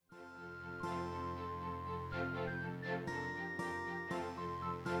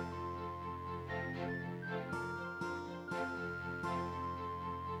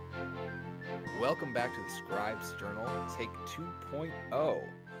Welcome back to the Scribes Journal, take 2.0. Oh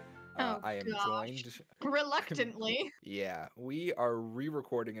I am gosh. joined. Reluctantly. Yeah, we are re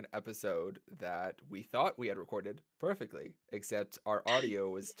recording an episode that we thought we had recorded perfectly, except our audio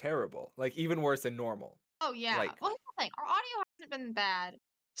was terrible. Like, even worse than normal. Oh yeah. Like, Well, here's the thing. Our audio hasn't been bad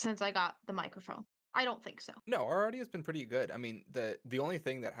since I got the microphone. I don't think so. no, our audio's been pretty good. I mean, the only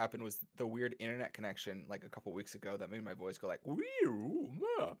thing that happened was the weird internet connection like a couple weeks ago that made my voice go like, "Wee-oo,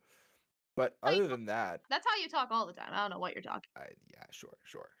 ma." But How you other talk- than that, That's how you talk all the time. I don't know what you're talking. yeah, sure.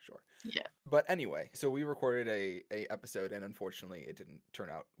 Yeah. But anyway, so we recorded a episode, and unfortunately, it didn't turn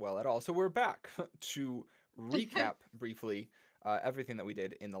out well at all. So we're back to recap briefly everything that we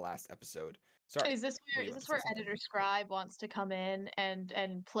did in the last episode. Sorry, Is this were where you is about to this say where something? editor scribe wants to come in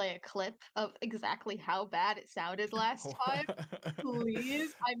and play a clip of exactly how bad it sounded last time?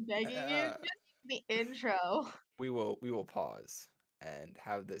 Please, I'm begging you. Uh, Just the intro. we will pause and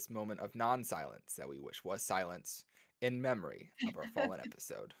have this moment of non-silence that we wish was silence in memory of our fallen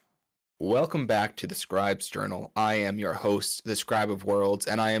episode. Welcome back to the Scribe's Journal. I am your host, the Scribe of Worlds,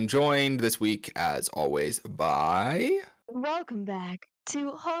 and I am joined this week, as always, by. Welcome back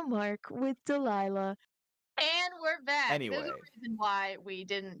to Hallmark with Delilah. And we're back. There's a Anyway, reason why we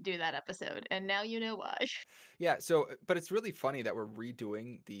didn't do that episode, and now you know why. yeah, but it's really funny that we're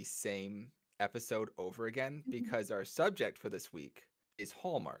redoing the same episode over again because our subject for this week is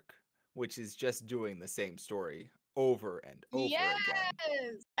Hallmark, which is just doing the same story over and over Yes!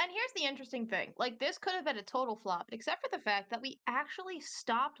 again. And here's the interesting thing. Like, this could have been a total flop, except for the fact that we actually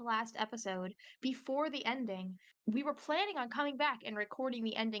stopped last episode before the ending. We were planning on coming back and recording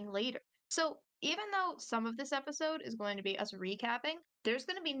the ending later. So, even though some of this episode is going to be us recapping, there's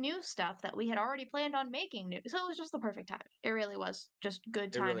going to be new stuff that we had already planned on making new. So, it was just the perfect time. It really was just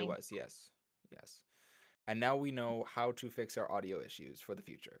good It really timing. was, yes. Yes. And now we know how to fix our audio issues for the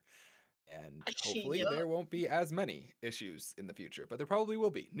future. And hopefully Yup. there won't be as many issues in the future, but there probably will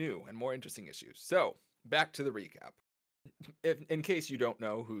be new and more interesting issues. So, back to the recap. In case you don't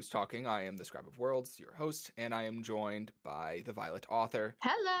know who's talking, I am the Scribe of Worlds, your host, and I am joined by the Violet author.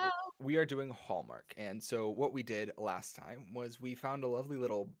 Hello! We are doing Hallmark, and so what we did last time was we found a lovely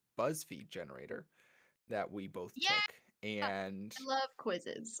little BuzzFeed generator that we both Yeah! took, and I love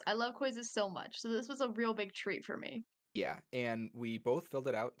quizzes. I love quizzes so much. So, this was a real big treat for me. yeah, and we both filled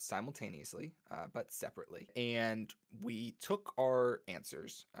it out simultaneously, but separately. And we took our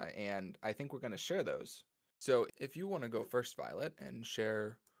answers, and I think we're going to share those. So if you want to go first, Violet, and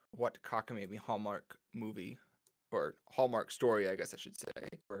share what cockamamie Hallmark movie, or Hallmark story, I guess I should say,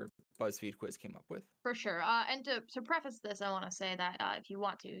 or BuzzFeed quiz came up with. For sure. And to preface this, I want to say that if you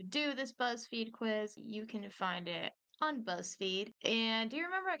want to do this BuzzFeed quiz, you can find it on BuzzFeed. And do you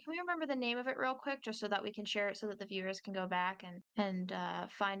remember? Can we remember the name of it real quick, just so that we can share it, so that the viewers can go back and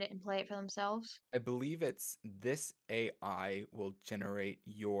find it and play it for themselves? I believe it's this AI will generate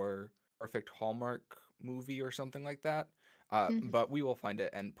your perfect Hallmark movie or something like that. Mhm. But we will find it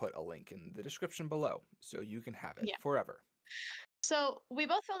and put a link in the description below so you can have it Yeah. forever. So we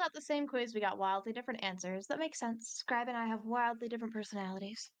both filled out the same quiz. We got wildly different answers. That makes sense. Scribe and I have wildly different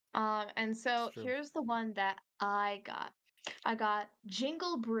personalities. And It's so true. here's the one that I got. I got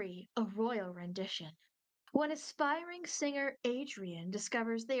Jingle Brie, a royal rendition. When aspiring singer Adrian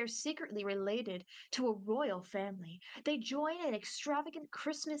discovers they are secretly related to a royal family, they join an extravagant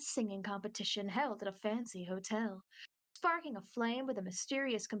Christmas singing competition held at a fancy hotel, sparking a flame with a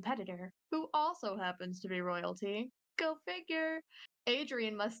mysterious competitor who also happens to be royalty. Go figure.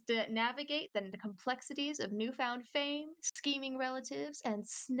 Adrian must navigate the complexities of newfound fame, scheming relatives, and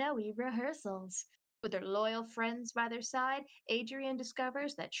snowy rehearsals. With their loyal friends by their side, Adrian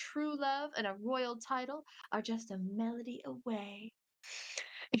discovers that true love and a royal title are just a melody away.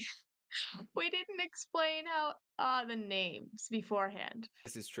 We didn't explain how the names beforehand.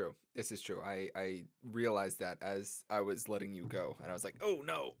 This is true. This is true. I realized that as I was letting you go, and I was like, oh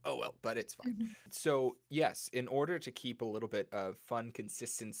no, oh well, but it's fine. Mhm. So, yes, in order to keep a little bit of fun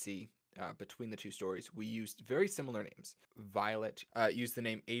consistency between the two stories, we used very similar names. Violet used the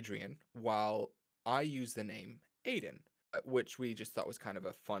name Adrian, while I used the name Aiden, which we just thought was kind of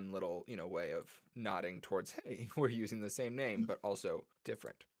a fun little, way of nodding towards, hey, we're using the same name, but also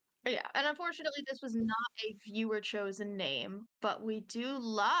different. Yeah, and unfortunately, this was not a viewer chosen name, but we do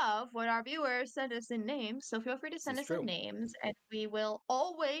love when our viewers send us in names. So feel free to This send is us in true. names, and we will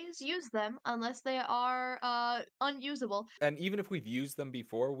always use them unless they are unusable. And even if we've used them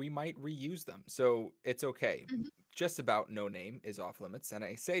before, we might reuse them. So it's okay. Mhm. Just about no name is off limits, and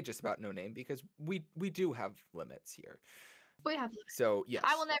I say just about no name because we do have limits here. We have. So yes,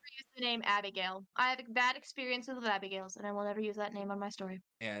 I will never use the name Abigail. I have a bad experience with Abigails, and I will never use that name on my story.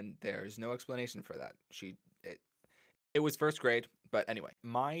 and there's no explanation for that. It was first grade, but anyway,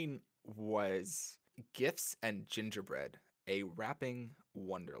 mine was Gifts and Gingerbread, a wrapping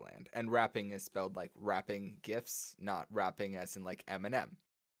wonderland. And wrapping is spelled like wrapping gifts, not wrapping as in like M&M.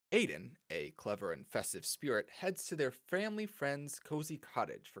 Aiden, a clever and festive spirit, heads to their family friend's cozy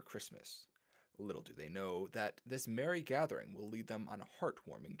cottage for Christmas. Little do they know that this merry gathering will lead them on a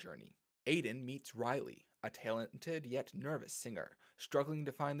heartwarming journey. Aiden meets Riley, a talented yet nervous singer, struggling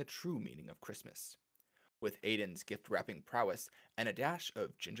to find the true meaning of Christmas. With Aiden's gift wrapping prowess and a dash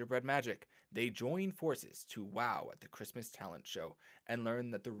of gingerbread magic, they join forces to wow at the Christmas talent show and learn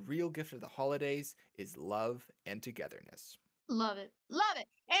that the real gift of the holidays is love and togetherness. Love it. Love it.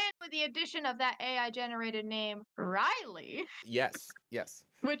 And with the addition of that AI generated name, Riley, Yes, yes.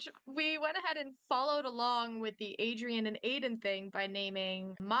 which we went ahead and followed along with the Adrian and Aiden thing by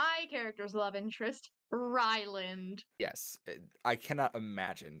naming my character's love interest Ryland. Yes, I cannot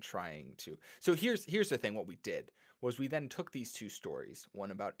imagine trying to. So here's the thing. What we did was we then took these two stories,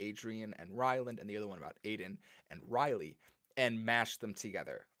 one about Adrian and Ryland, and the other one about Aiden and Riley, and mashed them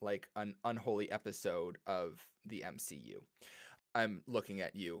together like an unholy episode of the MCU. I'm looking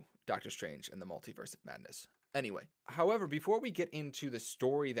at you, Doctor Strange and the Multiverse of Madness. Anyway, however, before we get into the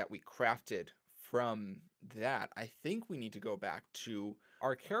story that we crafted from that, I think we need to go back to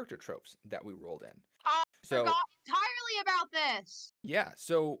our character tropes that we rolled in. I So forgot entirely about this. yeah,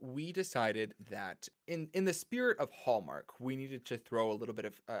 so we decided that in the spirit of Hallmark, we needed to throw a little bit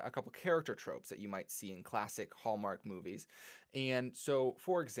of a couple character tropes that you might see in classic Hallmark movies. And so,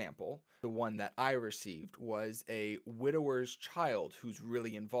 for example, the one that I received was a widower's child who's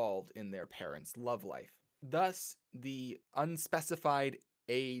really involved in their parents' love life. Thus, the unspecified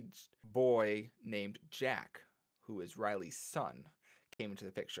aged boy named Jack, who is Riley's son, came into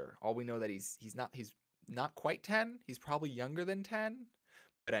the picture. All we know that he's not quite 10. He's probably younger than 10.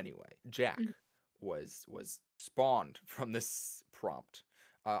 But anyway, Jack Mhm. was spawned from this prompt.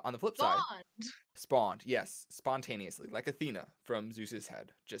 On the flip side, Bond. spawned, yes, spontaneously, like Athena from Zeus's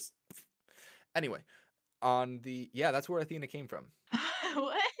head. Just anyway, yeah, that's where Athena came from.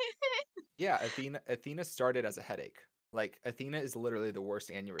 What? Yeah, Athena started as a headache. Like Athena is literally the worst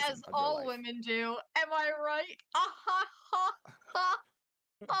aneurysm As of your all life. women do. Am I right? Ah ha ha ha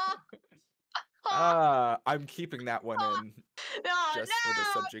ha ha. I'm keeping that one in No, just for the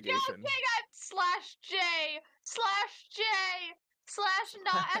no, subjugation. joking. I'm slash J slash J slash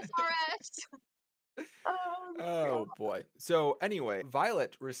not SRS. Oh Oh god. boy. So anyway,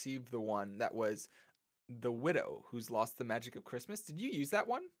 Violet received the one that was the widow who's lost the magic of Christmas. Did you use that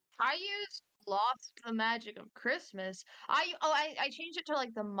one? I used lost the magic of Christmas. I changed it to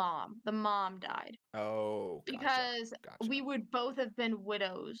like the mom. The mom died Oh, gotcha. because Gotcha. we would both have been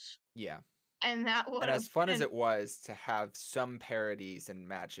widows, Yeah. and that would And have as fun as been it was to have some parodies and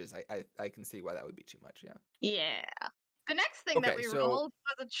matches, I can see why that would be too much, yeah. yeah. The next thing that Okay, we so rolled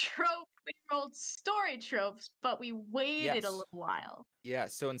was a trope. We rolled story tropes, but we waited a yes. little while. Yeah,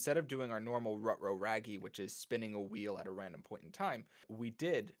 so instead of doing our normal Rutro Raggy, which is spinning a wheel at a random point in time, we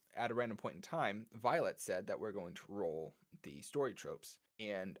did at a random point in time. Violet said that we're going to roll the story tropes.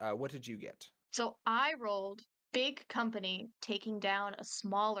 And what did you get? So I rolled big company taking down a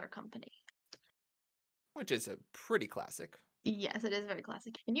smaller company. Which is a pretty classic. Yes, it is very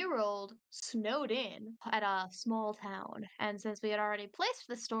classic. And you rolled snowed in at a small town. And since we had already placed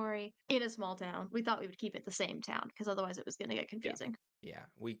the story in a small town, we thought we would keep it the same town because otherwise it was going to get Yeah. confusing. Yeah,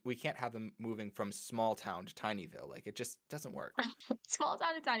 we can't have them moving from small town to Tinyville. Like it just doesn't work. Small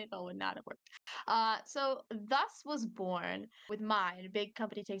town in Tinyville would not have worked. So thus was born with mine, big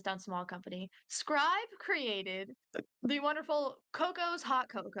company takes down small company. Scribe created the wonderful Coco's Hot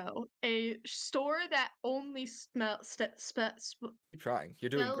Cocoa, a store that only Keep trying. You're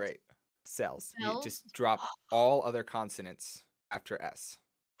doing smells great. Cells. You smells. just drop all other consonants after S.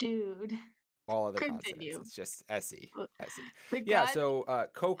 Dude, All other consonants. continue. It's just SE. SE. The Yeah, guy so oh,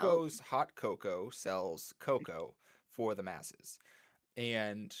 Coco's Hot Cocoa sells cocoa for the masses.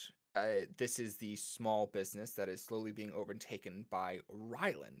 And this is the small business that is slowly being overtaken by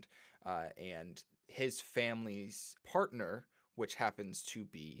Ryland and his family's partner, which happens to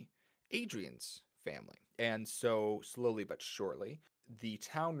be Adrian's family. And so, slowly but surely, the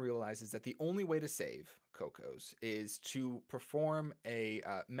town realizes that the only way to save Coco's is to perform a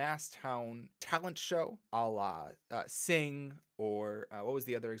mass town talent show a la Sing or what was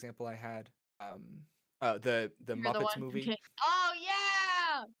the other example I had? The You're the Muppets one who movie. can't. Oh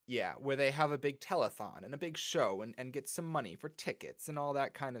yeah! Yeah, where they have a big telethon and a big show and get some money for tickets and all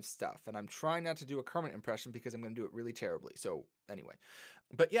that kind of stuff. And I'm trying not to do a Kermit impression because I'm going to do it really terribly. So anyway,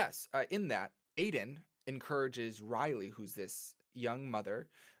 but yes, in that, Aiden encourages Riley, who's this young mother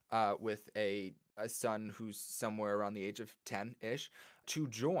with a son who's somewhere around the age of 10-ish, to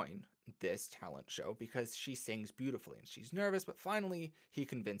join this talent show because she sings beautifully and she's nervous, but finally he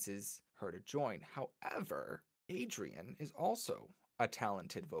convinces her to join. However, Adrian is also a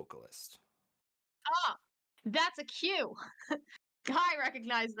talented vocalist. Ah, that's a cue. I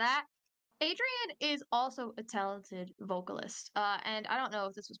recognize that. Adrian is also a talented vocalist, and I don't know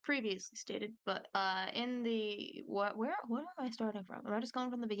if this was previously stated, but in the what am I starting from? Am I just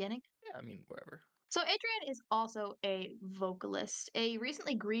going from the beginning? Yeah, I mean, wherever. So Adrian is also a vocalist, a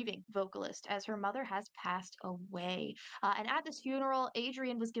recently grieving vocalist, as her mother has passed away. And at this funeral,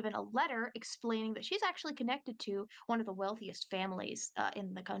 Adrian was given a letter explaining that she's actually connected to one of the wealthiest families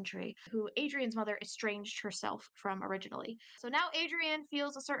in the country, who Adrian's mother estranged herself from originally. So now Adrian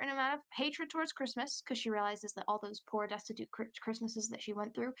feels a certain amount of hatred towards Christmas because she realizes that all those poor, destitute Christmases that she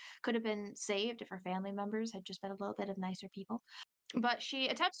went through could have been saved if her family members had just been a little bit of nicer people. But she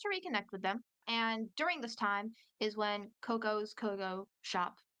attempts to reconnect with them, and during this time is when Coco's Coco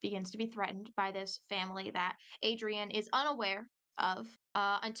shop begins to be threatened by this family that Adrian is unaware of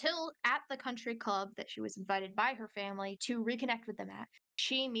until at the country club that she was invited by her family to reconnect with them at.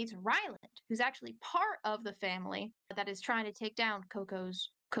 She meets Ryland, who's actually part of the family that is trying to take down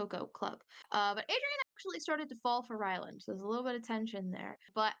Coco's Coco Club. But Adrian actually started to fall for Ryland, so there's a little bit of tension there.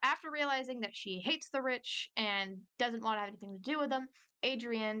 But after realizing that she hates the rich and doesn't want to have anything to do with them,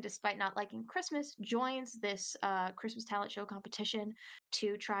 Adrian, despite not liking Christmas, joins this Christmas talent show competition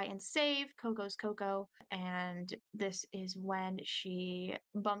to try and save Coco's Coco. And this is when she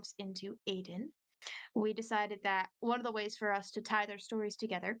bumps into Aiden. We decided that one of the ways for us to tie their stories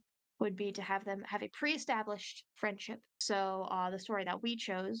together would be to have them have a pre established friendship. So the story that we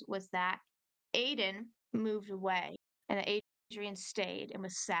chose was that Aiden moved away and that Adrian stayed and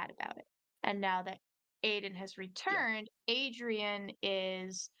was sad about it. And now that Aiden has Yeah. returned, Adrian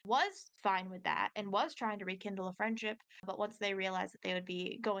was fine with that and was trying to rekindle a friendship. But once they realized that they would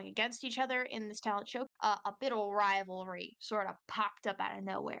be going against each other in this talent show, a bit of rivalry sort of popped up out of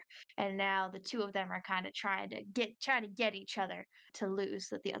nowhere. And now the two of them are kind of trying to get each other to lose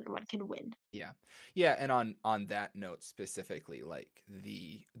so that the other one can win. Yeah. Yeah, and on that note specifically, like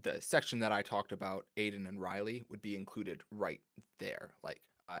the section that I talked about, Aiden and Riley would be included right there. Like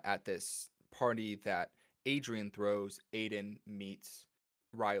at this party that Adrian throws, Aiden meets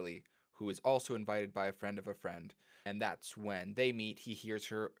Riley, who is also invited by a friend of a friend, and that's when they meet.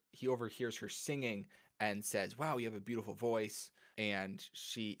 He overhears her singing and says, "Wow, you have a beautiful voice." And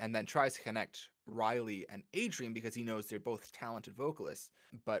then tries to connect Riley and Adrian because he knows they're both talented vocalists.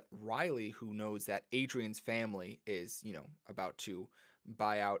 But Riley, who knows that Adrian's family is, about to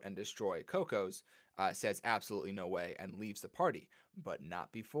buy out and destroy Coco's, says absolutely no way and leaves the party. But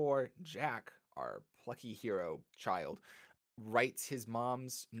not before Jack, our plucky hero child, writes his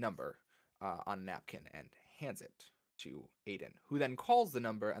mom's number on a napkin and hands it to Aiden, who then calls the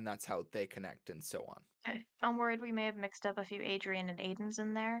number, and that's how they connect and so on. Okay. I'm worried we may have mixed up a few Adrian and Aidens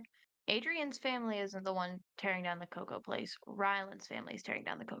in there. Adrian's family isn't the one tearing down the Cocoa Place. Ryland's family is tearing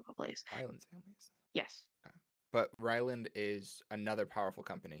down the Cocoa Place. Ryland's families. Yes. Okay. But Ryland is another powerful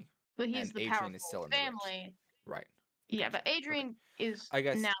company, But he's and the Adrian is powerful still in the rich. family. Right. Yeah, Gotcha. but Okay. Adrian is I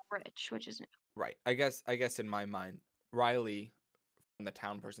guess now rich, which is new. right. I guess in my mind, Riley, from the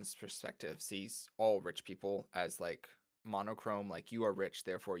town person's perspective, sees all rich people as like monochrome, like you are rich,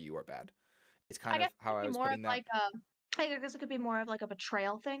 therefore you are bad. It's I kind guess of it how could I be was more of putting that. like a I guess it could be more of like a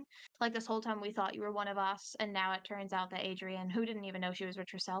betrayal thing. Like this whole time we thought you were one of us, and now it turns out that Adrian, who didn't even know she was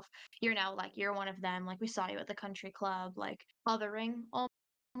rich herself, you're now like you're one of them. Like we saw you at the country club, like othering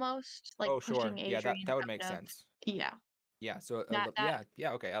almost, like Oh, sure. pushing Yeah, that Adrian that would make out of sense. yeah. Yeah, so That yeah,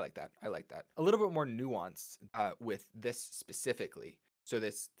 yeah, okay, I like that. I like that. A little bit more nuance with this specifically. So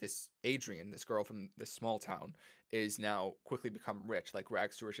this Adrian, this girl from this small town, is now quickly become rich, like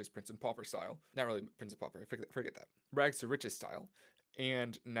rags to riches, Prince and Pauper style. Not really Prince and Pauper. Forget that. Rags to riches style.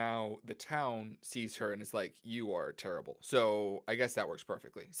 And now the town sees her and is like, "You are terrible." So I guess that works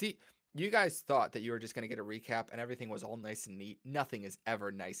perfectly. See, you guys thought that you were just gonna get a recap and everything was all nice and neat. Nothing is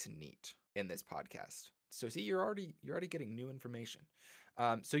ever nice and neat in this podcast. So see, you're already getting new information.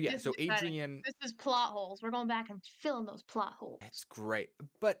 So yeah, This is so exciting. Adrian, This is plot holes. We're going back and filling those plot holes. it's great,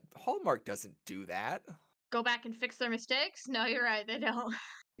 but Hallmark doesn't do that. Go back and fix their mistakes? No, you're right. They don't.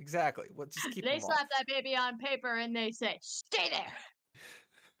 Exactly. Well, just keep They them off. slap that baby on paper and they say, "Stay there."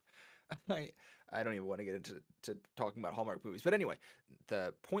 I I don't even want to get into talking about Hallmark movies. But anyway,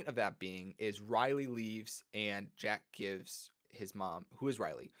 the point of that being is Riley leaves and Jack gives his mom, who is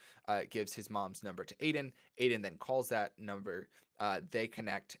Riley, gives his mom's number to Aiden. Aiden then calls that number. They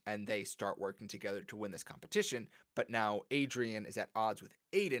connect and they start working together to win this competition. But now Adrian is at odds with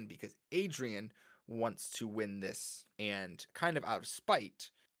Aiden because Adrian wants to win this and kind of out of spite,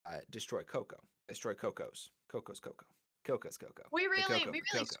 destroy Coco. Destroy Coco's Coco. Coco's Coco. We The really Coco we for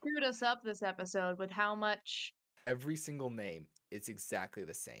really Coco. screwed us up this episode with how much, Every single name is exactly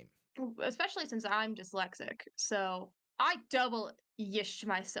the same. especially since I'm dyslexic. So I double yished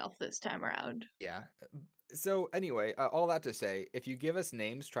myself this time around. Yeah. So anyway, all that to say, if you give us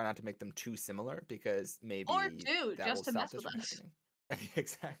names, try not to make them too similar because Or maybe two, that will just to stop mess this with from us. happening.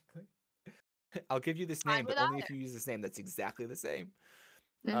 Exactly. I'll give you this Fine name, but with only if either. you use this name that's exactly the same.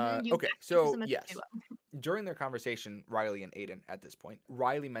 You Okay, have to use so them as a yes, duo. during their conversation, Riley and Aiden at this point,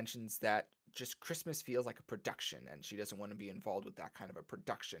 Riley mentions that just Christmas feels like a production and she doesn't want to be involved with that kind of a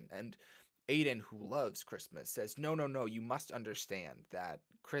production. And Aiden, who loves Christmas, says, no, no, no, you must understand that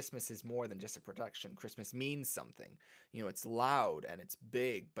Christmas is more than just a production. Christmas means something. You know, it's loud and it's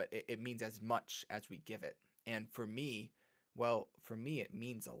big, but it means as much as we give it. And for me, well, for me, it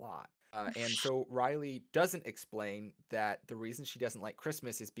means a lot. And so Riley doesn't explain that the reason she doesn't like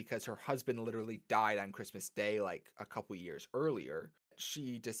Christmas is because her husband literally died on Christmas Day like a couple years earlier.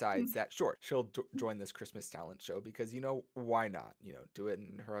 She decides that, sure, she'll join this Christmas talent show because, why not? Do it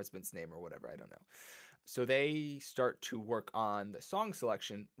in her husband's name or whatever. I don't know. So they start to work on the song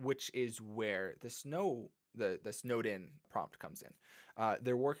selection, which is where the snowed in prompt comes in.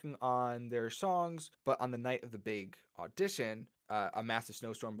 They're working on their songs, but on the night of the big audition, a massive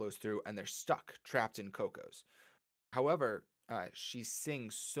snowstorm blows through and they're stuck, trapped in Coco's. However, she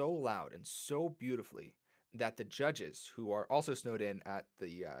sings so loud and so beautifully that the judges, who are also snowed in at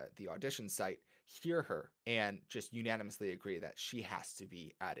the audition site, hear her and just unanimously agree that she has to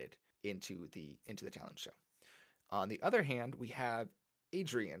be added into the talent show. On the other hand, we have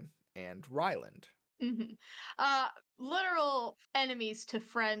Adrian and Ryland. Mhm. Literal enemies to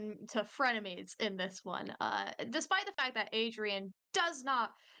frenemies in this one. Despite the fact that Adrian does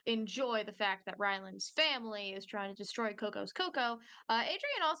not enjoy the fact that Ryland's family is trying to destroy Coco's Coco,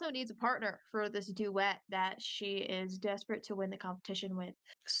 Adrian also needs a partner for this duet that she is desperate to win the competition with.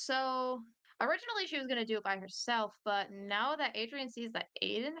 So originally she was going to do it by herself, but now that Adrian sees that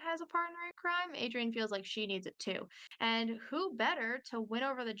Aiden has a partner in crime, Adrian feels like she needs it too. And who better to win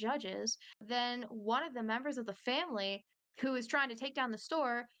over the judges than one of the members of the family who is trying to take down the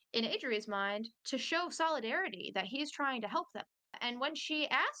store, in Adria's mind, to show solidarity that he's trying to help them. And when she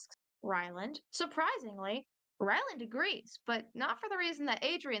asks Ryland, surprisingly, Ryland agrees, but not for the reason that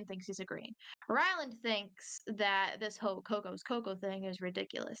Adrian thinks he's agreeing. Ryland thinks that this whole Coco's Coco thing is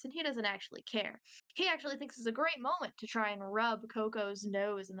ridiculous, and he doesn't actually care. He actually thinks it's a great moment to try and rub Coco's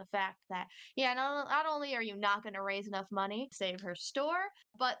nose in the fact that, yeah, not only are you not going to raise enough money to save her store,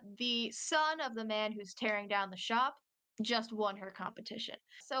 but the son of the man who's tearing down the shop just won her competition.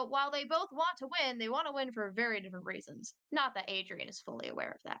 So while they both want to win, they want to win for very different reasons. Not that Adrian is fully aware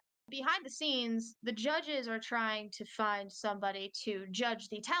of that. Behind the scenes, the judges are trying to find somebody to judge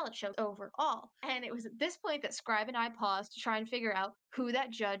the talent show overall. And it was at this point that Scribe and I paused to try and figure out who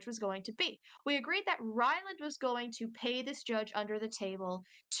that judge was going to be. We agreed that Ryland was going to pay this judge under the table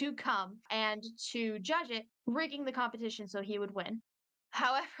to come and to judge it, rigging the competition so he would win.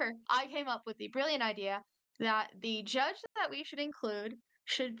 However, I came up with the brilliant idea that the judge that we should include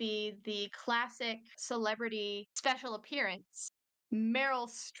should be the classic celebrity special appearance, Meryl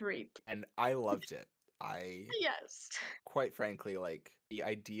Streep. And I loved it. I, Yes. quite frankly, like the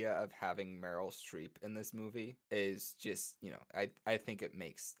idea of having Meryl Streep in this movie is just, I think it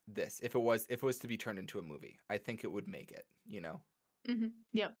makes this. If it was to be turned into a movie, I think it would make it.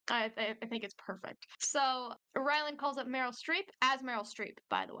 Yeah, I think it's perfect. So Ryland calls up Meryl Streep as Meryl Streep,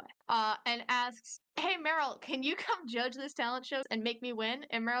 by the way, and asks, "Hey Meryl, can you come judge this talent show and make me win?"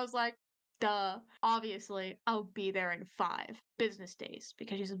 And Meryl's like, "Duh, obviously I'll be there in 5 business days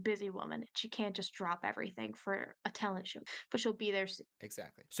because she's a busy woman and she can't just drop everything for a talent show, but she'll be there soon."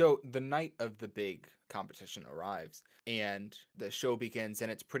 Exactly. So the night of the big competition arrives and the show begins,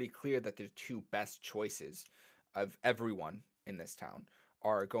 and it's pretty clear that the two best choices of everyone in this town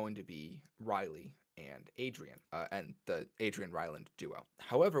are going to be Riley and Adrian, and the Adrian Ryland duo.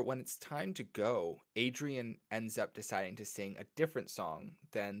 However, when it's time to go, Adrian ends up deciding to sing a different song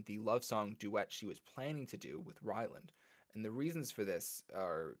than the love song duet she was planning to do with Ryland. And the reasons for this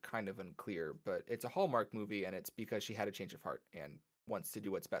are kind of unclear, but it's a Hallmark movie and it's because she had a change of heart and wants to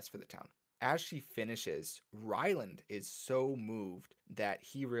do what's best for the town. As she finishes, Ryland is so moved that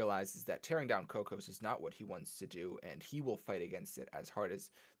he realizes that tearing down Coco's is not what he wants to do, and he will fight against it as hard as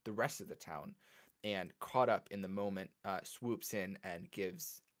the rest of the town. And caught up in the moment, swoops in and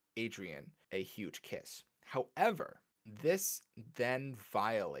gives Adrian a huge kiss. However, this then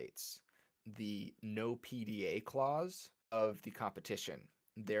violates the no PDA clause of the competition,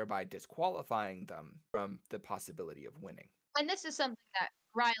 thereby disqualifying them from the possibility of winning. And this is something that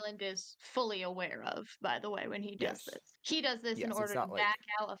Ryland is fully aware of, by the way, when he does Yes. this. He does this in Yes, it's order to not like back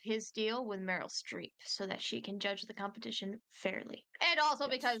out of his deal with Meryl Streep so that she can judge the competition fairly. And also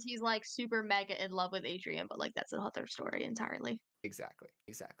yes. because he's like super mega in love with Adrian, but like that's another story entirely. Exactly.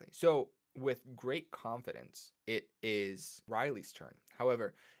 Exactly. So, with great confidence, it is Riley's turn.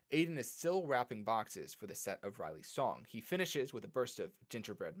 However, Aiden is still wrapping boxes for the set of Riley's song. He finishes with a burst of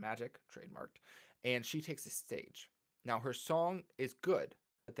gingerbread magic, trademarked, and she takes the stage. Now, her song is good,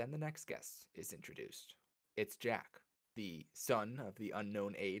 but then the next guest is introduced. It's Jack, the son of the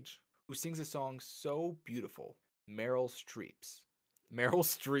unknown age, who sings a song so beautiful, Meryl Streep's. Meryl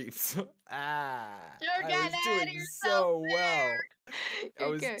Streep's. You're I was getting ahead of doing yourself so well. there. I You're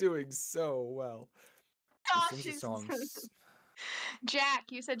was good. doing so well. Who Oh, sings a she's song? Jack,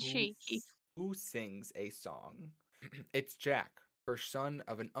 you said Who she. who sings a song? It's Jack, her son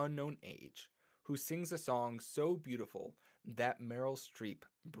of an unknown age, who sings a song so beautiful that Meryl Streep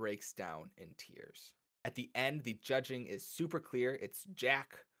breaks down in tears. At the end, the judging is super clear. It's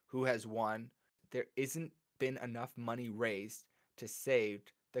Jack who has won. There isn't been enough money raised to save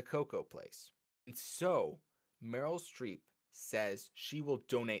the Cocoa Place. And so Meryl Streep says she will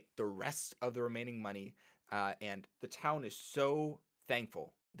donate the rest of the remaining money, and the town is so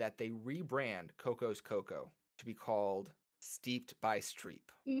thankful that they rebrand Coco's Cocoa to be called Steeped by Streep.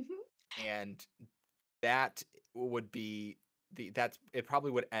 And that would be that's it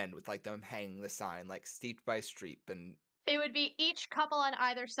probably would end with like them hanging the sign like Steeped by Streep, and It would be each couple on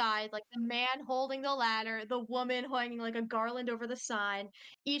either side, like the man holding the ladder, the woman hanging like a garland over the sign,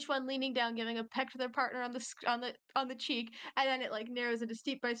 each one leaning down, giving a peck to their partner on the cheek, and then it like narrows into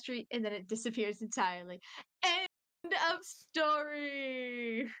Steep by Street, and then it disappears entirely. End of yes.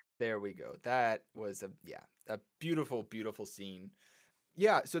 story. There we go. That was a beautiful, beautiful scene.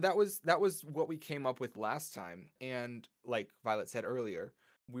 Yeah, so that was what we came up with last time. And like Violet said earlier,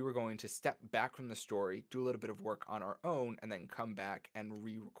 we were going to step back from the story, do a little bit of work on our own, and then come back and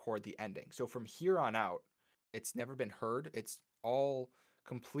re-record the ending. So from here on out, it's never been heard. It's all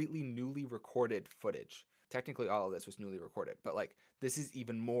completely newly recorded footage. Technically, all of this was newly recorded, but like this is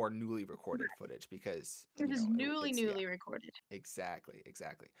even more newly recorded footage because This is it's yeah. newly recorded. Exactly,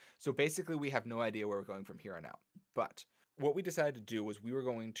 exactly. So basically, we have no idea where we're going from here on out. But what we decided to do was we were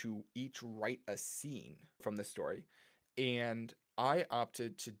going to each write a scene from the story. And I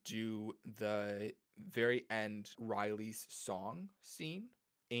opted to do the very end Riley's song scene.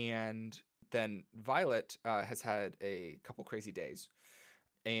 And then Violet has had a couple crazy days.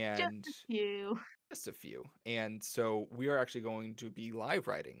 Just And a few. just a few. And so we are actually going to be live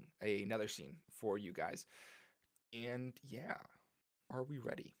writing another scene for you guys. And yeah, are we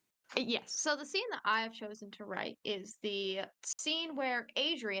ready? Yes. So the scene that I have chosen to write is the scene where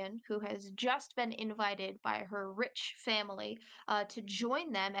Adrian, who has just been invited by her rich family to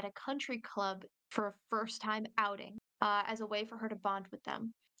join them at a country club for a first time outing as a way for her to bond with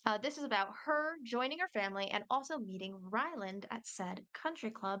them. This is about her joining her family and also meeting Ryland at said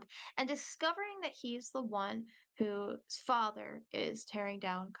country club and discovering that he's the one whose father is tearing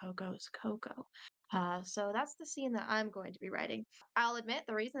down Coco's Coco. So that's the scene that I'm going to be writing. I'll admit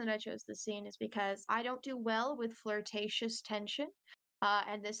the reason that I chose this scene is because I don't do well with flirtatious tension.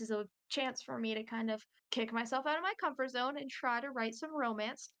 And this is a chance for me to kind of kick myself out of my comfort zone and try to write some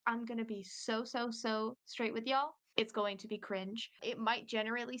romance. I'm going to be so straight with y'all. It's going to be cringe. It might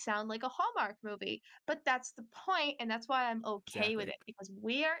generally sound like a Hallmark movie, but that's the point, and that's why I'm okay with Exactly. it because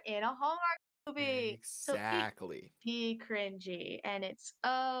we are in a Hallmark movie. So it Exactly. be cringy, and it's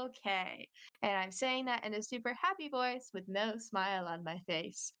okay. And I'm saying that in a super happy voice with no smile on my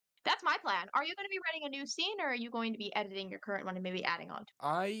face. That's my plan. Are you going to be writing a new scene or are you going to be editing your current one and maybe adding on?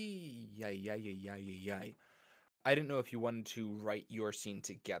 I I didn't know if you wanted to write your scene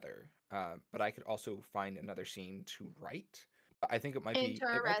together, but I could also find another scene to write. I think it might be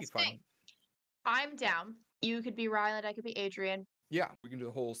Interesting. fun. I'm Yeah. down. You could be Ryland, I could be Adrian. Yeah, we can do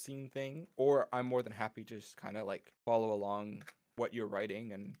the whole scene thing, or I'm more than happy to just kind of like follow along what you're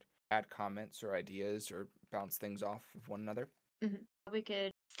writing and add comments or ideas or bounce things off of one another. We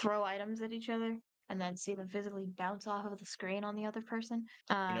could throw items at each other and then see them physically bounce off of the screen on the other person.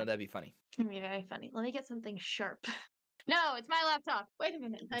 That'd be funny. It'd be very funny. Let me get something sharp. No, it's my laptop. Wait a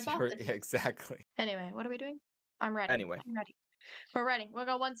minute. I bought this. Exactly. Anyway, what are we doing? I'm ready. Anyway. I'm ready. We're ready. We'll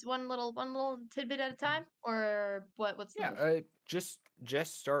go one little tidbit at a time, or what's the move?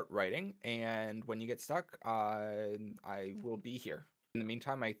 Just start writing, and when you get stuck, I will be here. In the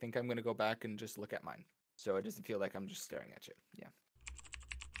meantime, I think I'm gonna go back and just look at mine, so it doesn't feel like I'm just staring at you. Yeah.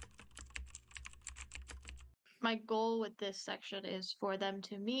 My goal with this section is for them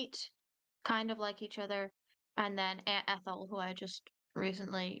to meet, kind of like each other, and then Aunt Ethel, who I just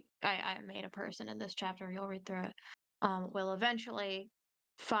recently I made a person in this chapter, you'll read through it, will eventually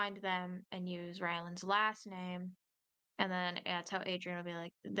find them and use Ryland's last name, and then that's how Adrian will be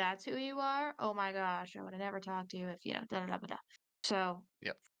like, "That's who you are? Oh my gosh, I would have never talked to you if you know da da da da." Da." So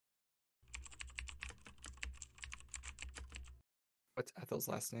Yep. What's Ethel's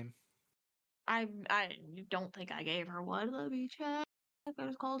last name? I don't think I gave her one. Let me check. I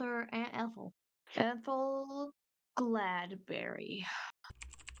just called her Aunt Ethel. Ethel Gladberry.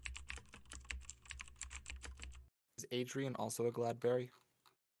 Is Adrian also a Gladberry?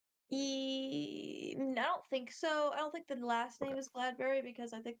 I don't think so. I don't think the last name Okay. is Gladberry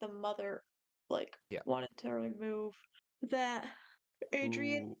because I think the mother Yeah. wanted to remove that.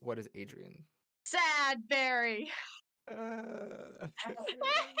 Adrian Ooh, what is Adrian? Sadberry. Uh,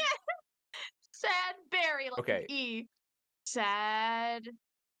 Sadberry, like an okay. E. Sad.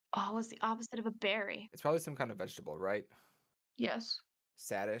 Oh, what's the opposite of a berry? It's probably some kind of vegetable, right? Yes.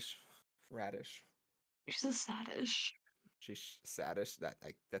 Sadish, radish. She's a saddish. She's sadish.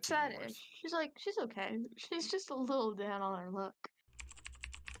 That's even Saddish. worse. She's okay. She's just a little down on her luck.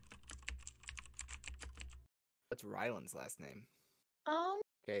 What's Ryland's last name? Um,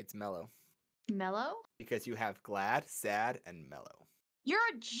 Okay, it's Mellow. Mellow? Because you have glad, sad, and mellow. You're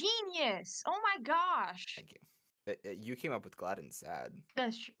a genius! Oh my gosh! Thank you. You came up with glad and sad.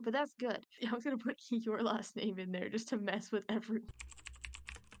 That's true, but that's good. I was gonna put your last name in there just to mess with everyone.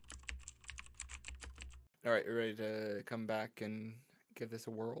 All right, you ready to come back and give this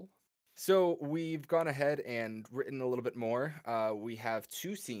a whirl? So we've gone ahead and written a little bit more. We have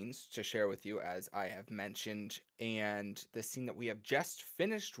 2 scenes to share with you, as I have mentioned, and the scene that we have just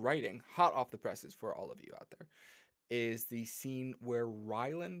finished writing, hot off the presses for all of you out there, is the scene where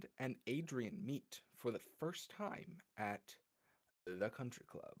Ryland and Adrian meet for the first time at the country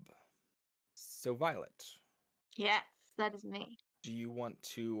club. So Violet, Yes, that is me. do you want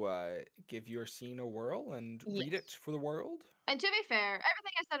to give your scene a whirl and read Yes. it for the world? And to be fair,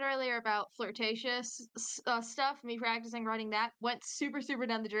 everything I said earlier about flirtatious stuff, me practicing writing that, went super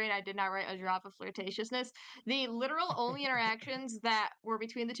down the drain. I did not write a drop of flirtatiousness. The literal only interactions that were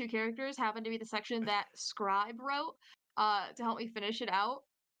between the 2 characters happened to be the section that Scribe wrote to help me finish it out.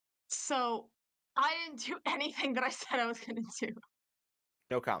 So I didn't do anything that I said I was going to do.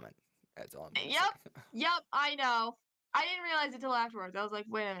 No comment. That's all I'm gonna Yep, say. yep, I know. I didn't realize it till afterwards. I was like,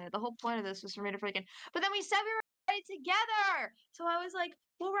 wait a minute, the whole point of this was for me to freaking. But then we said we were write it together. So I was like,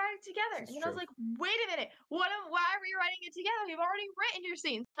 we'll write it together. This is And then I was true. like, wait a minute, why are we writing it together? We've already written your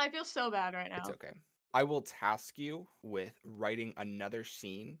scenes. I feel so bad right It's now. okay. I will task you with writing another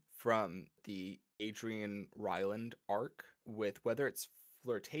scene from the Adrian Ryland arc, with whether it's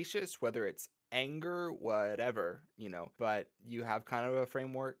flirtatious, whether it's anger, whatever, but you have kind of a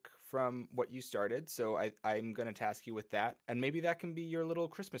framework from what you started. So I'm going to task you with that. And maybe that can be your little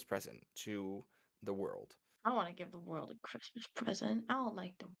Christmas present to the world. I want to give the world a Christmas present. I don't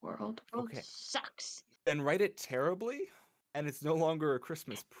like the world. The world Okay. sucks. Then write it terribly, and it's no longer a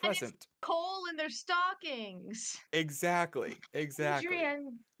Christmas And it's present. coal in their stockings. Exactly.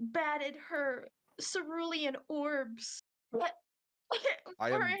 Adrian batted her cerulean orbs. I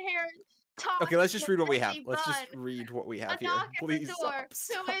Her am hair tied Okay, let's in just a read what we have. messy Let's just bun. read what we A have here. knock at the Please door.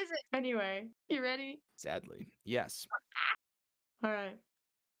 stop. Who is it? Anyway, you ready? Sadly, yes. All right,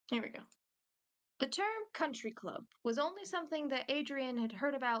 here we go. The term country club was only something that Adrian had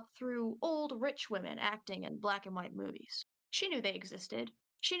heard about through old rich women acting in black and white movies. She knew they existed.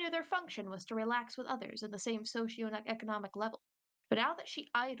 She knew their function was to relax with others in the same socioeconomic level. But now that she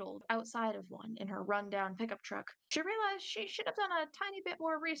idled outside of one in her rundown pickup truck, she realized she should have done a tiny bit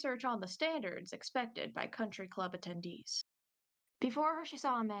more research on the standards expected by country club attendees. Before her, she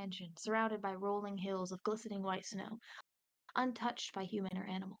saw a mansion surrounded by rolling hills of glistening white snow, untouched by human or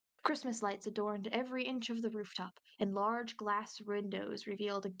animal. Christmas lights adorned every inch of the rooftop, and large glass windows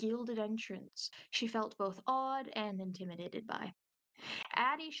revealed a gilded entrance she felt both awed and intimidated by.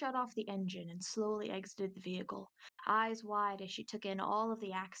 Addie shut off the engine and slowly exited the vehicle, eyes wide as she took in all of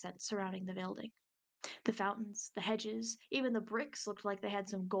the accents surrounding the building. The fountains, the hedges, even the bricks looked like they had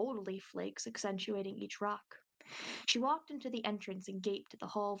some gold leaf flakes accentuating each rock. She walked into the entrance and gaped at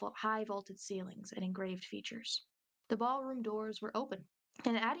the high vaulted ceilings and engraved features. The ballroom doors were open,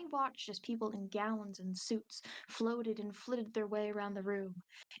 and Addie watched as people in gowns and suits floated and flitted their way around the room.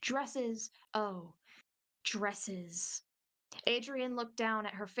 Dresses, oh, dresses. Adrian looked down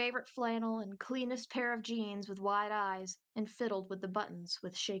at her favorite flannel and cleanest pair of jeans with wide eyes and fiddled with the buttons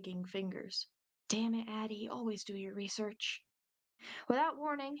with shaking fingers. Damn it, Addie, always do your research. Without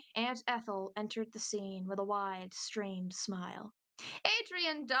warning, Aunt Ethel entered the scene with a wide, strained smile.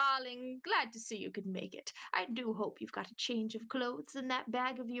 Adrian, darling, glad to see you could make it. I do hope you've got a change of clothes in that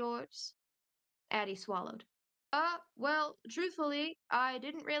bag of yours. Addie swallowed. Well, truthfully, I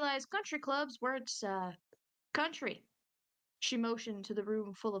didn't realize country clubs weren't, country. She motioned to the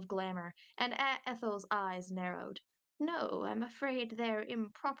room full of glamour, and Aunt Ethel's eyes narrowed. No, I'm afraid they're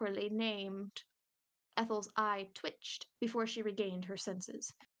improperly named. Ethel's eye twitched before she regained her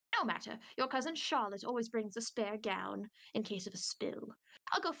senses. No matter, your cousin Charlotte always brings a spare gown in case of a spill.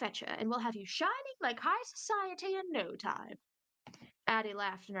 I'll go fetch her, and we'll have you shining like high society in no time. Addie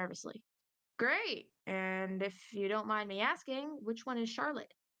laughed nervously. Great, and if you don't mind me asking, which one is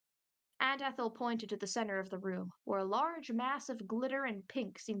Charlotte? Aunt Ethel pointed to the center of the room, where a large mass of glitter and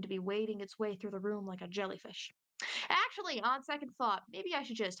pink seemed to be wading its way through the room like a jellyfish. Actually, on second thought, maybe I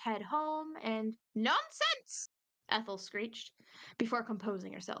should just head home and. Nonsense! Ethel screeched, before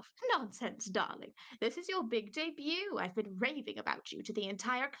composing herself. Nonsense, darling. This is your big debut. I've been raving about you to the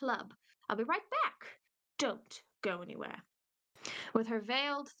entire club. I'll be right back. Don't go anywhere. With her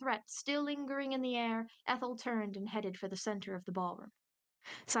veiled threat still lingering in the air, Ethel turned and headed for the center of the ballroom.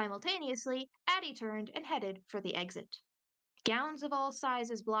 Simultaneously, Addie turned and headed for the exit. Gowns of all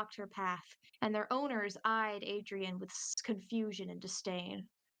sizes blocked her path, and their owners eyed Adrian with confusion and disdain.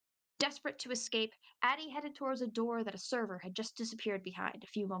 Desperate to escape, Addie headed towards a door that a server had just disappeared behind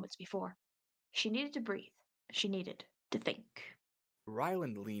a few moments before. She needed to breathe. She needed to think.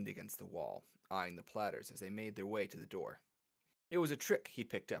 Ryland leaned against the wall, eyeing the platters as they made their way to the door. It was a trick he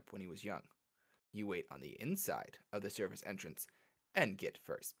picked up when he was young. You wait on the inside of the service entrance and get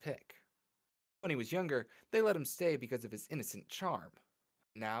first pick. When he was younger, they let him stay because of his innocent charm.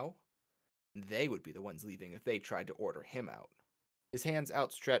 Now, they would be the ones leaving if they tried to order him out. His hands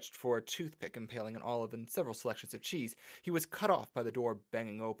outstretched for a toothpick impaling an olive and several selections of cheese, he was cut off by the door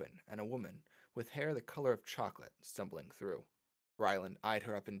banging open and a woman, with hair the color of chocolate, stumbling through. Ryland eyed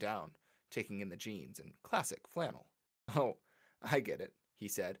her up and down, taking in the jeans and classic flannel. Oh, I get it, he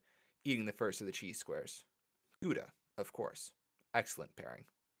said, eating the first of the cheese squares. Gouda, of course. Excellent pairing.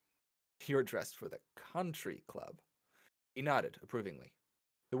 You're dressed for the country club. He nodded approvingly.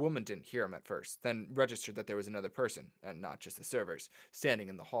 The woman didn't hear him at first, then registered that there was another person, and not just the servers, standing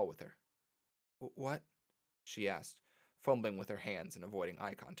in the hall with her. What? She asked, fumbling with her hands and avoiding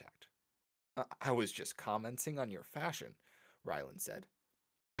eye contact. I was just commenting on your fashion, Ryland said.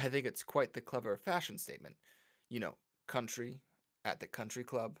 I think it's quite the clever fashion statement. You know, country, at the country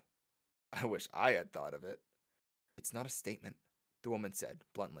club. I wish I had thought of it. It's not a statement, the woman said,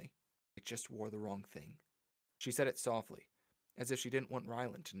 bluntly. I just wore the wrong thing. She said it softly, as if she didn't want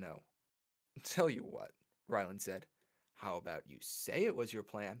Ryland to know. Tell you what, Ryland said. How about you say it was your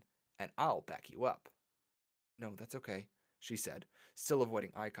plan, and I'll back you up? No, that's okay, she said, still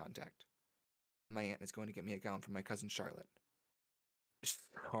avoiding eye contact. My aunt is going to get me a gown from my cousin Charlotte.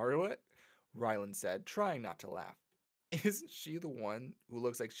 Charlotte? Ryland said, trying not to laugh. Isn't she the one who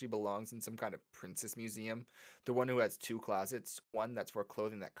looks like she belongs in some kind of princess museum? The one who has two closets, one that's for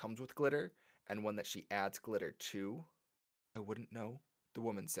clothing that comes with glitter, and one that she adds glitter to? I wouldn't know, the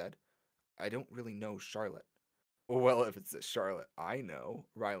woman said. I don't really know Charlotte. Well, if it's the Charlotte I know,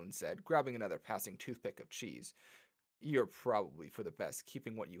 Ryland said, grabbing another passing toothpick of cheese, you're probably for the best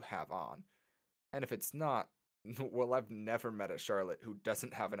keeping what you have on. And if it's not, well, I've never met a Charlotte who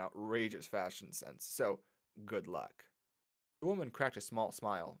doesn't have an outrageous fashion sense, so good luck. The woman cracked a small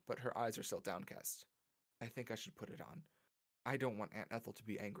smile, but her eyes are still downcast. I think I should put it on. I don't want Aunt Ethel to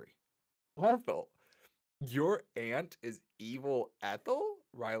be angry. Ethel? Your aunt is evil Ethel?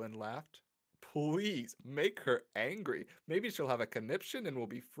 Ryland laughed. Please, make her angry. Maybe she'll have a conniption and we'll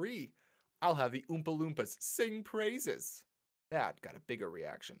be free. I'll have the Oompa Loompas sing praises. That got a bigger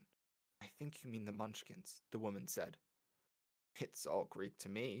reaction. I think you mean the Munchkins, the woman said. It's all Greek to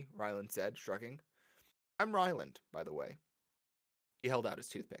me, Ryland said, shrugging. I'm Ryland, by the way. He held out his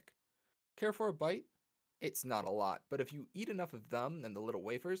toothpick. Care for a bite? It's not a lot, but if you eat enough of them and the little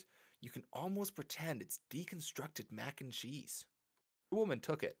wafers, you can almost pretend it's deconstructed mac and cheese. The woman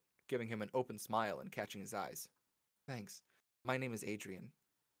took it, giving him an open smile and catching his eyes. Thanks. My name is Adrian,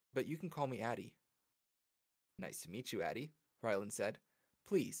 but you can call me Addie. Nice to meet you, Addie, Ryland said.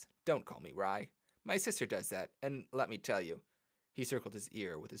 Please, don't call me Rye. My sister does that, and let me tell you. He circled his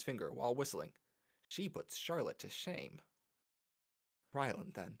ear with his finger while whistling. She puts Charlotte to shame.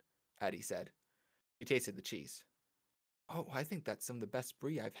 Ryland, then, Addie said. He tasted the cheese. Oh, I think that's some of the best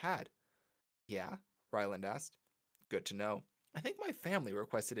brie I've had. Yeah? Ryland asked. Good to know. I think my family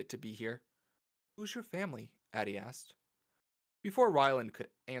requested it to be here. Who's your family? Addie asked. Before Ryland could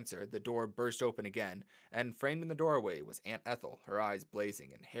answer, the door burst open again, and framed in the doorway was Aunt Ethel, her eyes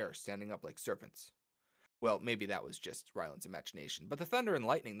blazing and hair standing up like serpents. Well, maybe that was just Ryland's imagination, but the thunder and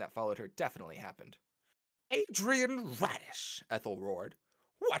lightning that followed her definitely happened. Adrian Radish, Ethel roared.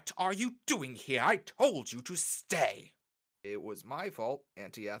 What are you doing here? I told you to stay. It was my fault,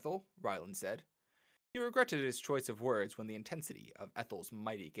 Auntie Ethel, Ryland said. He regretted his choice of words when the intensity of Ethel's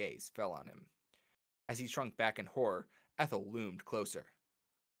mighty gaze fell on him. As he shrunk back in horror, Ethel loomed closer.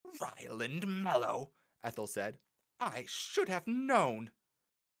 Ryland Mellow, Ethel said. I should have known.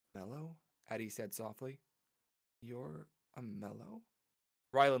 Mellow? Addie said softly. You're a Mellow?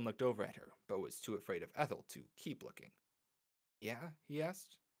 Ryland looked over at her, but was too afraid of Ethel to keep looking. Yeah? He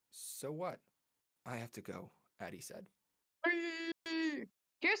asked. So what? I have to go, Addie said.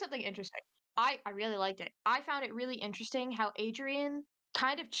 Here's something interesting. I really liked it. I found it really interesting how Adrian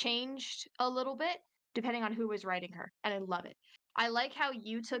kind of changed a little bit depending on who was writing her, and I love it. I like how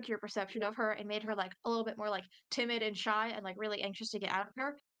you took your perception of her and made her like a little bit more like timid and shy and like really anxious to get out of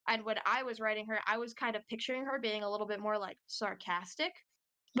her. And when I was writing her, I was kind of picturing her being a little bit more like sarcastic.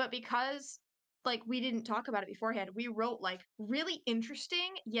 But because like we didn't talk about it beforehand, we wrote like really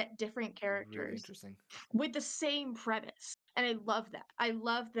interesting yet different Really characters interesting. with the same premise. And I love that. I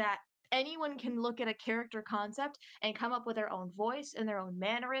love that anyone can look at a character concept and come up with their own voice and their own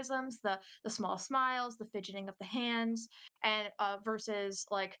mannerisms, the small smiles, the fidgeting of the hands, and versus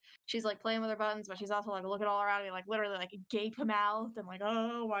like she's like playing with her buttons, but she's also like looking all around me, like literally like gape mouthed and like,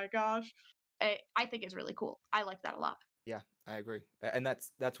 oh my gosh. I think it's really cool. I like that a lot. Yeah, I agree. And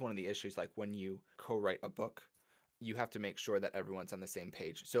that's one of the issues. Like when you co-write a book, you have to make sure that everyone's on the same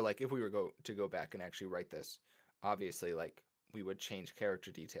page. So like if we were to go back and actually write this, obviously like we would change character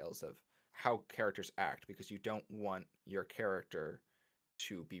details of how characters act because you don't want your character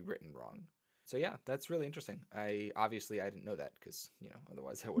to be written wrong. So yeah, that's really interesting. I didn't know that because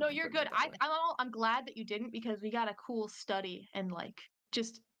otherwise I No, wouldn't have you're written good. it that way. I'm glad that you didn't because we got a cool study and like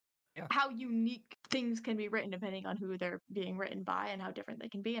just Yeah. how unique things can be written depending on who they're being written by and how different they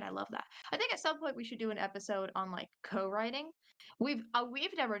can be, and I love that. I think at some point we should do an episode on like co-writing. We've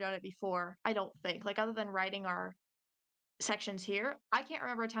never done it before, I don't think. Like other than writing our sections here, I can't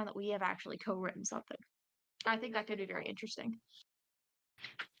remember a time that we have actually co-written something. I think that could be very interesting.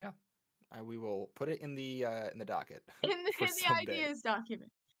 Yeah. We will put it in the docket In for the someday. ideas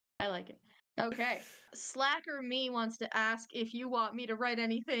document. I like it. Okay. Slacker me wants to ask if you want me to write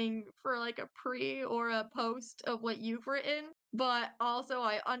anything for like a pre or a post of what you've written, but also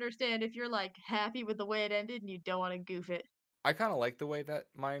I understand if you're like happy with the way it ended and you don't want to goof it. I kind of like the way that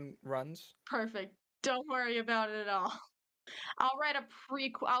mine runs. Perfect. Don't worry about it at all. I'll write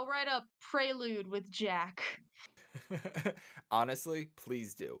a prelude with Jack. Honestly,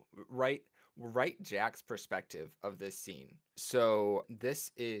 please do. Write Jack's perspective of this scene. So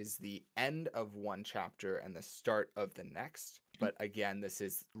this is the end of one chapter and the start of the next. But again, this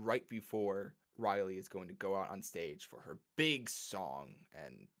is right before Riley is going to go out on stage for her big song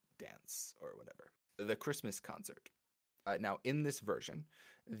and dance or whatever. The Christmas concert. Now, in this version,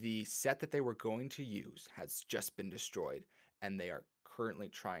 the set that they were going to use has just been destroyed, and they are currently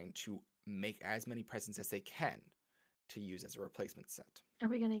trying to make as many presents as they can to use as a replacement set. Are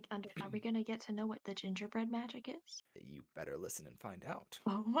we gonna get to know what the gingerbread magic is? You better listen and find out.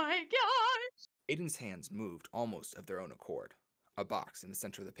 Oh my god! Aiden's hands moved almost of their own accord. A box in the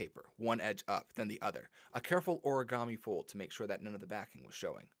center of the paper, one edge up, then the other. A careful origami fold to make sure that none of the backing was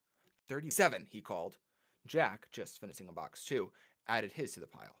showing. 37, he called. Jack, just finishing a box too, added his to the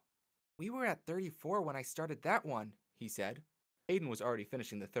pile. We were at 34 when I started that one, he said. Aiden was already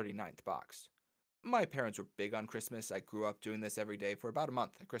finishing the 39th box. My parents were big on Christmas. I grew up doing this every day for about a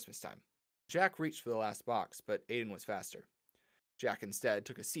month at Christmas time. Jack reached for the last box, but Aiden was faster. Jack instead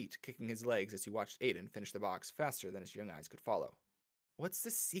took a seat, kicking his legs as he watched Aiden finish the box faster than his young eyes could follow. What's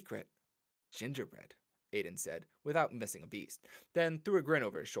the secret? Gingerbread, Aiden said, without missing a beat, then threw a grin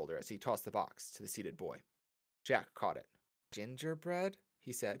over his shoulder as he tossed the box to the seated boy. Jack caught it. Gingerbread?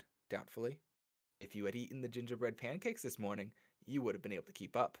 He said, doubtfully. If you had eaten the gingerbread pancakes this morning, you would have been able to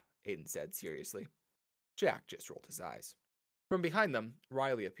keep up, Aiden said seriously. Jack just rolled his eyes. From behind them,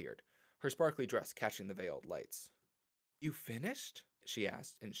 Riley appeared, her sparkly dress catching the veiled lights. You finished? She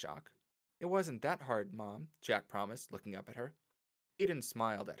asked, in shock. It wasn't that hard, Mom, Jack promised, looking up at her. Aiden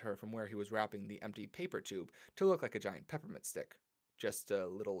smiled at her from where he was wrapping the empty paper tube to look like a giant peppermint stick. Just a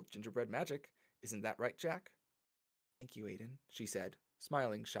little gingerbread magic. Isn't that right, Jack? Thank you, Aiden, she said,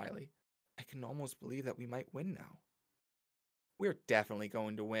 smiling shyly. I can almost believe that we might win now. We're definitely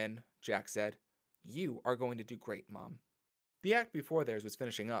going to win, Jack said. You are going to do great, Mom. The act before theirs was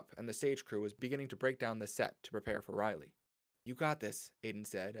finishing up, and the stage crew was beginning to break down the set to prepare for Riley. You got this, Aiden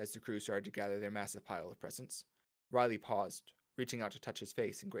said as the crew started to gather their massive pile of presents. Riley paused, reaching out to touch his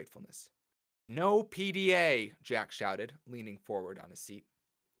face in gratefulness. No PDA, Jack shouted, leaning forward on his seat.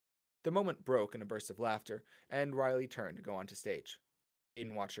 The moment broke in a burst of laughter, and Riley turned to go onto stage.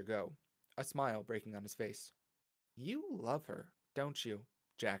 Aiden watched her go, a smile breaking on his face. You love her, don't you?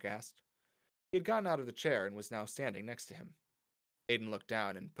 Jack asked. He had gotten out of the chair and was now standing next to him. Aiden looked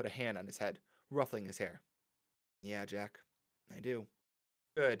down and put a hand on his head, ruffling his hair. Yeah, Jack, I do.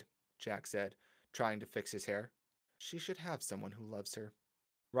 Good, Jack said, trying to fix his hair. She should have someone who loves her.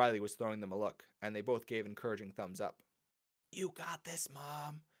 Riley was throwing them a look, and they both gave encouraging thumbs up. You got this,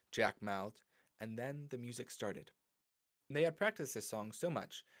 Mom, Jack mouthed, and then the music started. They had practiced this song so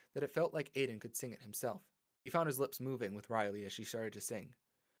much that it felt like Aiden could sing it himself. He found his lips moving with Riley as she started to sing.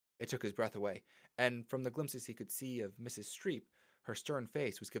 It took his breath away, and from the glimpses he could see of Mrs. Streep, her stern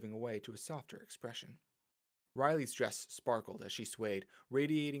face was giving way to a softer expression. Riley's dress sparkled as she swayed,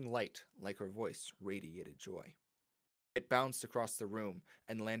 radiating light like her voice radiated joy. It bounced across the room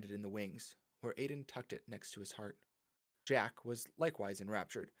and landed in the wings, where Aiden tucked it next to his heart. Jack was likewise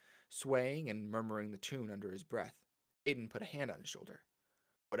enraptured, swaying and murmuring the tune under his breath. Aiden put a hand on his shoulder.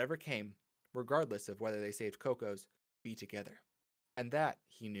 Whatever came, regardless of whether they saved Coco's, be together. And that,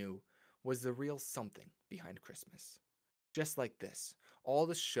 he knew, was the real something behind Christmas. Just like this, all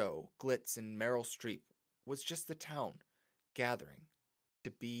the show, glitz, and Meryl Streep was just the town, gathering,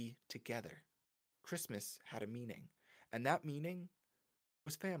 to be together. Christmas had a meaning, and that meaning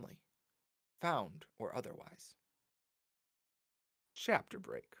was family, found or otherwise. Chapter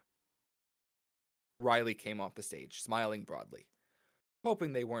break. Riley came off the stage, smiling broadly.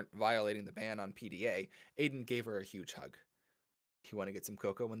 Hoping they weren't violating the ban on PDA, Aiden gave her a huge hug. You want to get some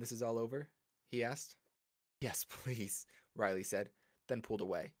cocoa when this is all over? He asked. Yes, please, Riley said, then pulled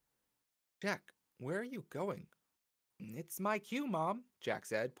away. Jack, where are you going? It's my cue, Mom, Jack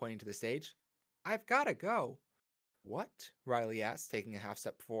said, pointing to the stage. I've gotta go. What? Riley asked, taking a half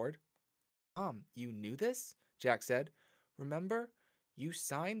step forward. Mom, you knew this? Jack said. Remember? You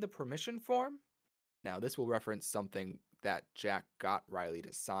signed the permission form? Now, this will reference something that Jack got Riley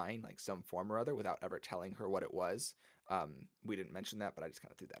to sign, like some form or other, without ever telling her what it was. We didn't mention that, but I just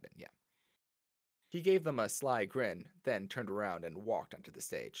kind of threw that in, yeah. He gave them a sly grin, then turned around and walked onto the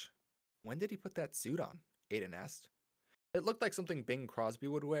stage. When did he put that suit on? Aiden asked. It looked like something Bing Crosby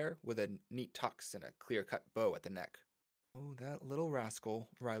would wear, with a neat tux and a clear-cut bow at the neck. Oh, that little rascal,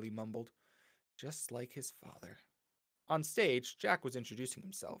 Riley mumbled. Just like his father. On stage, Jack was introducing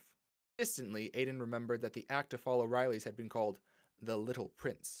himself. Distantly, Aiden remembered that the act to follow Riley's had been called The Little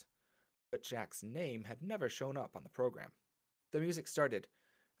Prince, but Jack's name had never shown up on the program. The music started,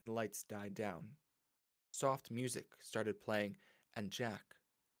 and the lights died down. Soft music started playing, and Jack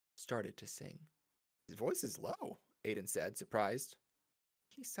started to sing. His voice is low, Aiden said, surprised.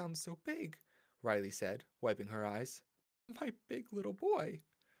 He sounds so big, Riley said, wiping her eyes. My big little boy.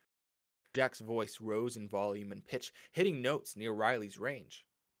 Jack's voice rose in volume and pitch, hitting notes near Riley's range.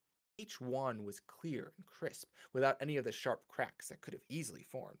 Each one was clear and crisp, without any of the sharp cracks that could have easily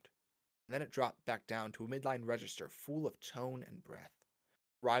formed. And then it dropped back down to a midline register full of tone and breath.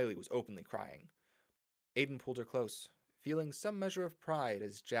 Riley was openly crying. Aiden pulled her close, feeling some measure of pride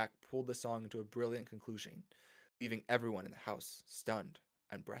as Jack pulled the song to a brilliant conclusion, leaving everyone in the house stunned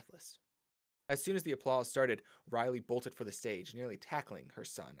and breathless. As soon as the applause started, Riley bolted for the stage, nearly tackling her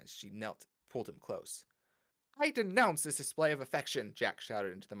son as she knelt, pulled him close. I denounce this display of affection, Jack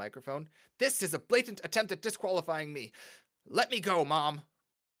shouted into the microphone. This is a blatant attempt at disqualifying me. Let me go, Mom.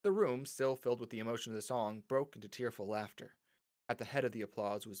 The room, still filled with the emotion of the song, broke into tearful laughter. At the head of the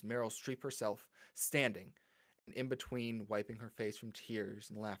applause was Meryl Streep herself, standing, and in between, wiping her face from tears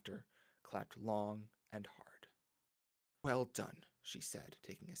and laughter, clapped long and hard. Well done, she said,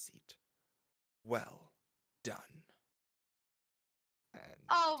 taking a seat. Well done. And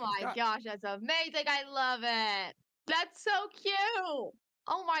Oh that's all I've my got. gosh, that's amazing. I love it. That's so cute.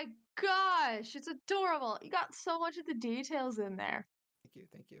 Oh my gosh, it's adorable. You got so much of the details in there. Thank you,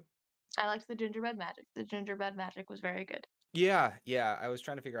 thank you. I liked the gingerbread magic. The gingerbread magic was very good. Yeah, I was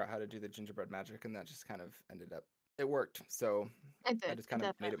trying to figure out how to do the gingerbread magic, and that just kind of ended up. It worked, so It I did. just It kind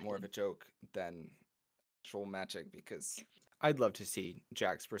of made it more of definitely a joke than actual magic because I'd love to see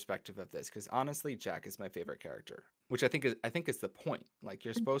Jack's perspective of this. Because honestly, Jack is my favorite character, which I think is the point. Like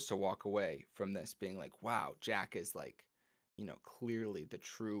you're did. supposed to walk away from this being like, wow, Jack is like, clearly the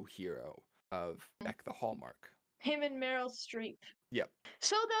true hero. of Deck the Hallmark. Him and Meryl Streep. Yep.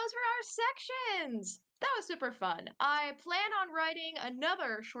 So those were our sections. That was super fun. I plan on writing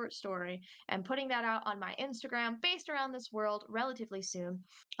another short story and putting that out on my Instagram based around this world relatively soon.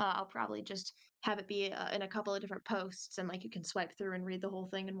 I'll probably just have it be in a couple of different posts, and like you can swipe through and read the whole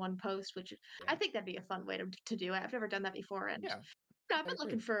thing in one post, which I Yeah. think that'd be a fun way to do it. I've never done that before, and Yeah. I've I been agree.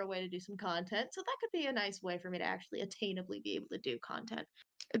 looking for a way to do some content, so that could be a nice way for me to actually attainably be able to do content.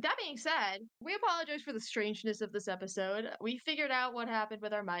 That being said, we apologize for the strangeness of this episode. We figured out what happened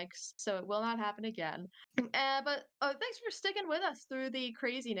with our mics, so it will not happen again. But thanks for sticking with us through the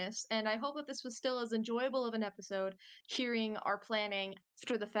craziness, and I hope that this was still as enjoyable of an episode hearing our planning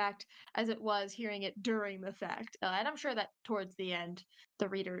after the fact as it was hearing it during the fact. And I'm sure that towards the end, the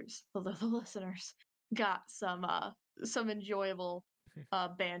readers, the listeners, got some enjoyable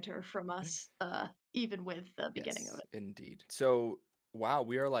banter from us, even with the beginning of Yes, it. indeed. So, wow,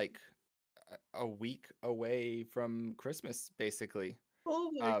 we are like a week away from Christmas, basically.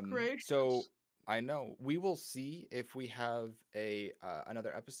 Oh my So gracious. I know we will see if we have a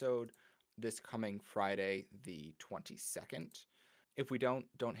another episode this coming Friday, the 22nd. If we don't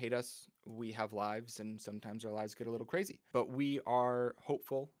hate us. We have lives, and sometimes our lives get a little crazy. But we are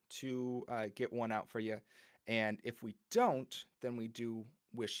hopeful to get one out for you. And if we don't, then we do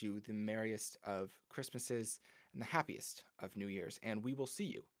wish you the merriest of Christmases and the happiest of New Year's. And we will see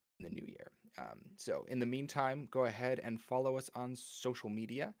you in the new year. So, in the meantime, go ahead and follow us on social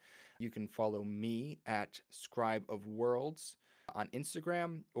media. You can follow me at Scribe of Worlds on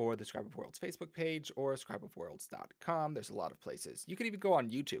Instagram, or the Scribe of Worlds Facebook page, or scribeofworlds.com. There's a lot of places. You could even go on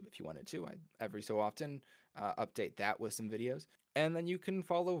YouTube if you wanted to. I every so often update that with some videos. And then you can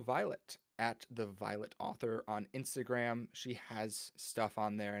follow Violet at the Violet Author on Instagram. She has stuff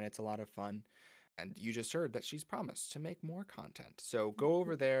on there, and it's a lot of fun. And you just heard that she's promised to make more content. So go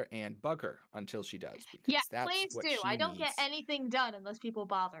over there and bug her until she does, Yeah, because that's please what do. I she don't get needs. anything done unless people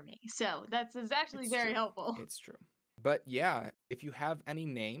bother me. So that's is actually It's very true. helpful. It's true. But yeah, if you have any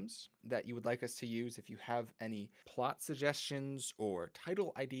names that you would like us to use, if you have any plot suggestions or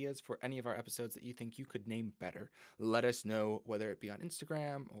title ideas for any of our episodes that you think you could name better, let us know, whether it be on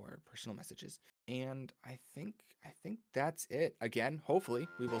Instagram or personal messages. And I think that's it. Again, hopefully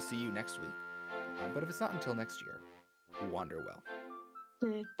we will see you next week. But if it's not until next year, wander well.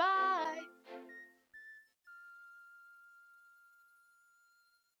 Goodbye.